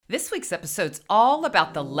This week's episode's all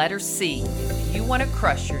about the letter C. If you want to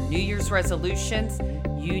crush your New Year's resolutions,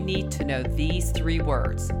 you need to know these 3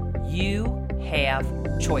 words. You have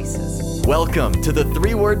choices. Welcome to the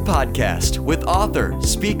 3-Word Podcast with author,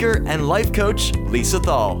 speaker, and life coach, Lisa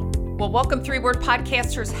Thal. Well, welcome 3-Word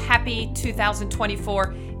Podcasters. Happy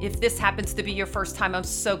 2024. If this happens to be your first time, I'm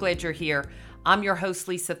so glad you're here. I'm your host,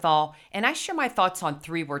 Lisa Thal, and I share my thoughts on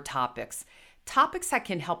 3-word topics. Topics that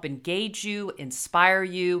can help engage you, inspire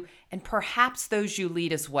you, and perhaps those you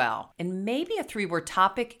lead as well. And maybe a 3-word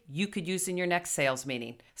topic you could use in your next sales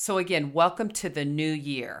meeting. So again, welcome to the new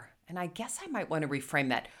year. And I guess I might want to reframe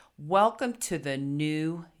that. Welcome to the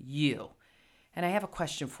new you. And I have a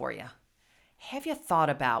question for you. Have you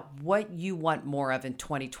thought about what you want more of in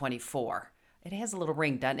 2024? It has a little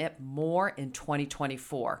ring, doesn't it? More in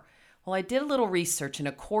 2024. Well, I did a little research, and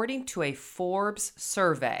according to a Forbes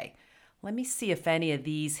survey, let me see if any of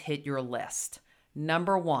these hit your list.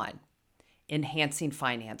 Number 1, enhancing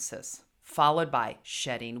finances, followed by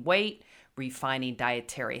shedding weight, refining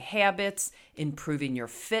dietary habits, improving your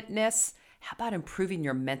fitness. How about improving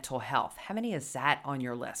your mental health? How many is that on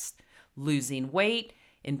your list? Losing weight,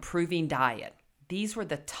 improving diet. These were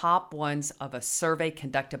the top ones of a survey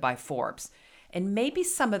conducted by Forbes. And maybe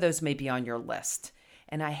some of those may be on your list.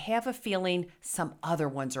 And I have a feeling some other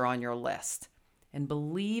ones are on your list. And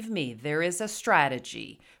believe me, there is a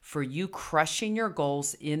strategy for you crushing your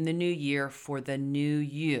goals in the new year for the new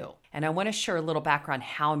you. And I want to share a little background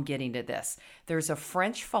how I'm getting to this. There's a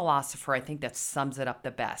French philosopher, I think, that sums it up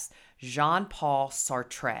the best, Jean-Paul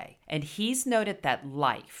Sartre. And he's noted that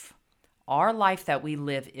life, our life that we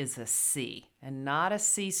live, is a C. And not a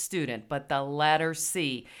C student, but the letter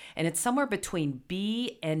C. And it's somewhere between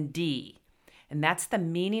B and D. And that's the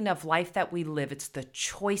meaning of life that we live. It's the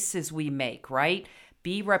choices we make, right?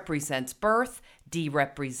 B represents birth, D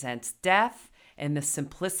represents death, and the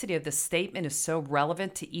simplicity of the statement is so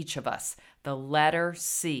relevant to each of us. The letter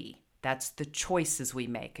C, that's the choices we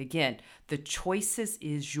make. Again, the choices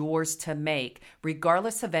is yours to make,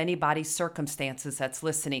 regardless of anybody's circumstances that's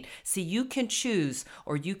listening. See, you can choose,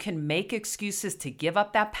 or you can make excuses to give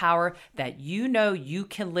up that power that you know you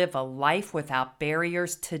can live a life without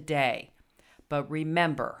barriers today. But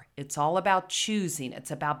remember, it's all about choosing. It's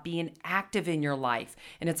about being active in your life.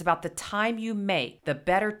 And it's about the time you make, the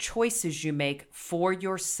better choices you make for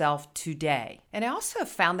yourself today. And I also have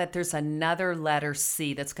found that there's another letter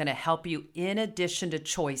C that's going to help you in addition to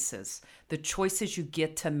choices, the choices you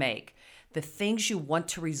get to make, the things you want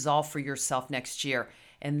to resolve for yourself next year.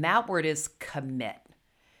 And that word is commit.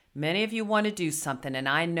 Many of you want to do something, and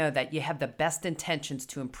I know that you have the best intentions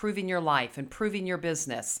to improving your life, improving your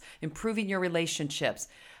business, improving your relationships,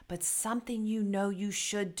 but something you know you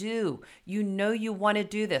should do. You know you want to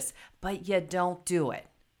do this, but you don't do it.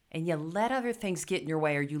 And you let other things get in your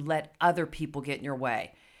way, or you let other people get in your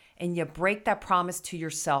way. And you break that promise to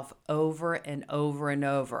yourself over and over and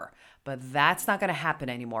over. But that's not going to happen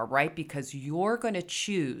anymore, right? Because you're going to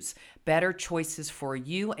choose better choices for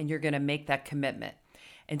you, and you're going to make that commitment.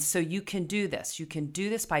 And so you can do this. You can do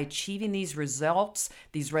this by achieving these results,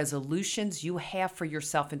 these resolutions you have for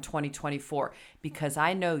yourself in 2024, because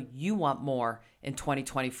I know you want more in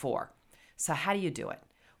 2024. So how do you do it?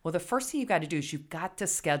 Well, the first thing you've got to do is you've got to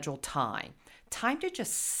schedule time. Time to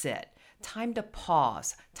just sit, time to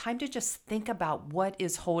pause, time to just think about what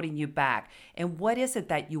is holding you back and what is it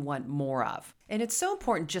that you want more of. And it's so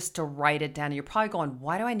important just to write it down. And you're probably going,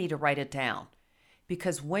 why do I need to write it down?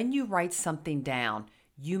 Because when you write something down,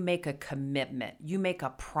 you make a commitment. You make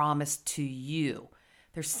a promise to you.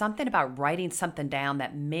 There's something about writing something down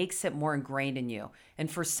that makes it more ingrained in you.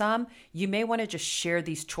 And for some, you may want to just share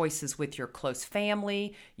these choices with your close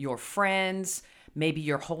family, your friends. Maybe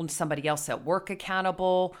you're holding somebody else at work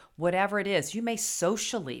accountable. Whatever it is, you may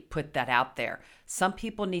socially put that out there. Some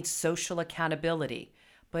people need social accountability.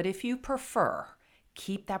 But if you prefer,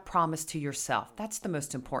 keep that promise to yourself. That's the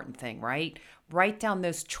most important thing, right? Write down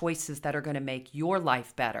those choices that are going to make your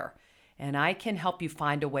life better. And I can help you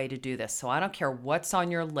find a way to do this. So I don't care what's on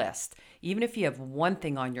your list. Even if you have one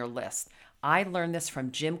thing on your list. I learned this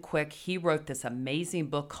from Jim Kwik. He wrote this amazing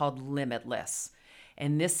book called Limitless.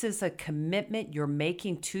 And this is a commitment you're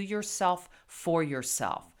making to yourself for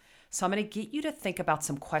yourself. So I'm going to get you to think about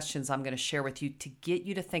some questions I'm going to share with you to get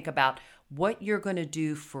you to think about what you're going to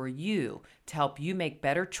do for you to help you make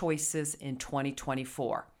better choices in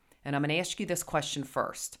 2024. And I'm going to ask you this question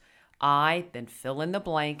first. Then fill in the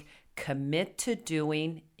blank, commit to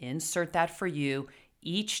doing, insert that for you,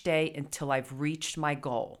 each day until I've reached my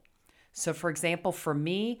goal. So for example, for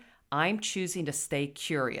me, I'm choosing to stay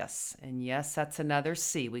curious. And yes, that's another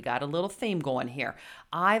C. We got a little theme going here.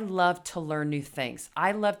 I love to learn new things.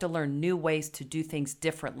 I love to learn new ways to do things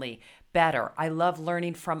differently, better. I love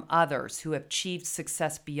learning from others who have achieved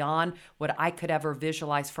success beyond what I could ever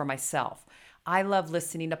visualize for myself. I love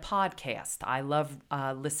listening to podcasts. I love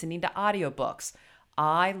listening to audiobooks.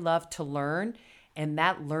 I love to learn, and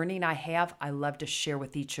that learning I love to share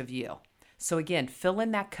with each of you. So again, fill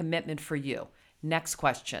in that commitment for you. Next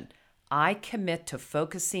question. I commit to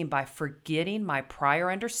focusing by forgetting my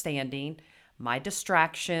prior understanding, my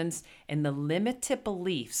distractions, and the limited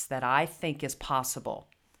beliefs that I think is possible.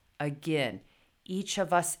 Again, each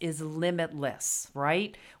of us is limitless,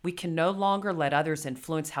 right? We can no longer let others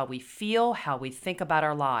influence how we feel, how we think about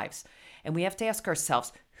our lives. And we have to ask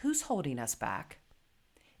ourselves, who's holding us back?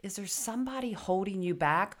 Is there somebody holding you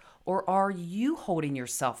back, or are you holding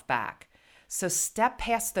yourself back? So step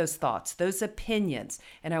past those thoughts, those opinions,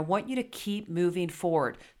 and I want you to keep moving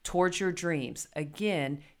forward towards your dreams.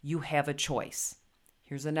 Again, you have a choice.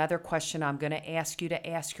 Here's another question I'm going to ask you to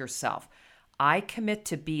ask yourself. I commit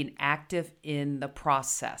to being active in the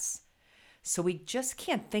process. So we just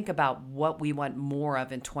can't think about what we want more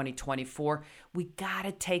of in 2024. We got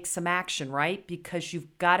to take some action, right? Because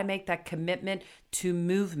you've got to make that commitment to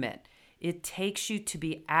movement. It takes you to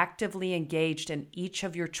be actively engaged in each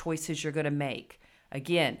of your choices you're going to make.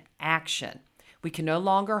 Again, action. We can no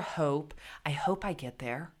longer hope. I hope I get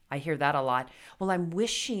there. I hear that a lot. Well, I'm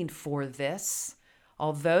wishing for this.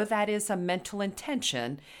 Although that is a mental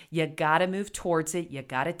intention, you got to move towards it. You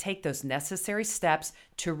got to take those necessary steps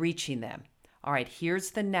to reaching them. All right,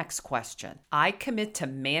 here's the next question. I commit to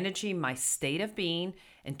managing my state of being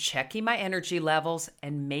and checking my energy levels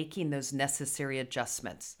and making those necessary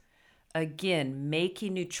adjustments. Again,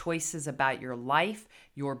 making new choices about your life,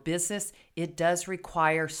 your business, it does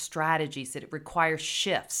require strategies. It requires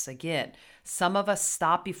shifts. Again, some of us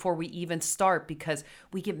stop before we even start because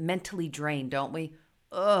we get mentally drained, don't we?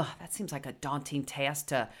 That seems like a daunting task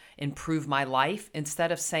to improve my life.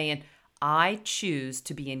 Instead of saying, I choose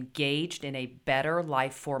to be engaged in a better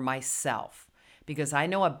life for myself, because I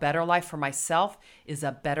know a better life for myself is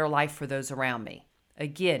a better life for those around me.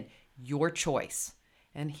 Again, your choice.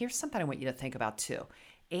 And here's something I want you to think about too.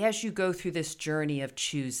 As you go through this journey of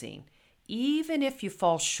choosing, even if you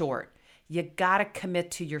fall short, you got to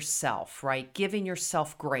commit to yourself, right? Giving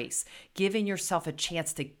yourself grace, giving yourself a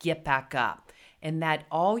chance to get back up. And that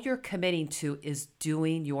all you're committing to is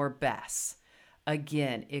doing your best.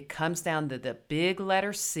 Again, it comes down to the big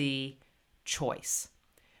letter C, choice.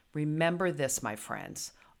 Remember this, my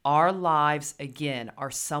friends. Our lives, again, are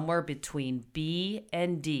somewhere between B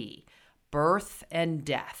and D. Birth and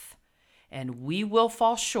death. And we will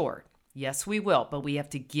fall short. Yes, we will. But we have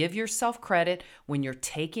to give yourself credit when you're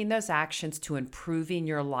taking those actions to improving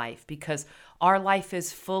your life, because our life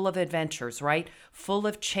is full of adventures, right? Full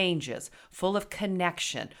of changes, full of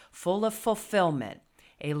connection, full of fulfillment.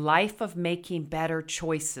 A life of making better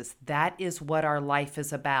choices. That is what our life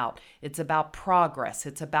is about. It's about progress.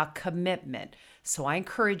 It's about commitment. So I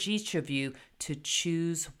encourage each of you to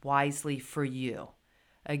choose wisely for you.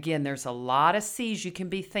 Again, there's a lot of C's you can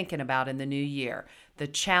be thinking about in the new year. The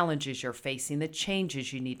challenges you're facing, the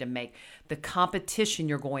changes you need to make, the competition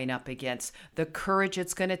you're going up against, the courage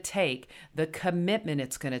it's going to take, the commitment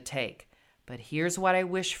it's going to take. But here's what I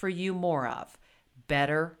wish for you more of: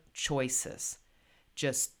 better choices.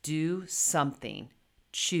 Just do something.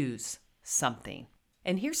 Choose something.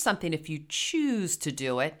 And here's something, if you choose to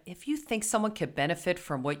do it, if you think someone could benefit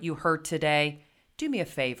from what you heard today, do me a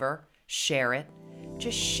favor, share it.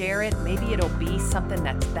 Just share it. Maybe it'll be something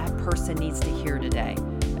that person needs to hear today.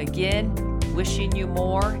 Again, wishing you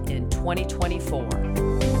more in 2024.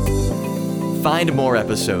 Find more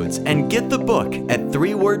episodes and get the book at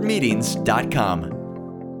 3wordmeetings.com.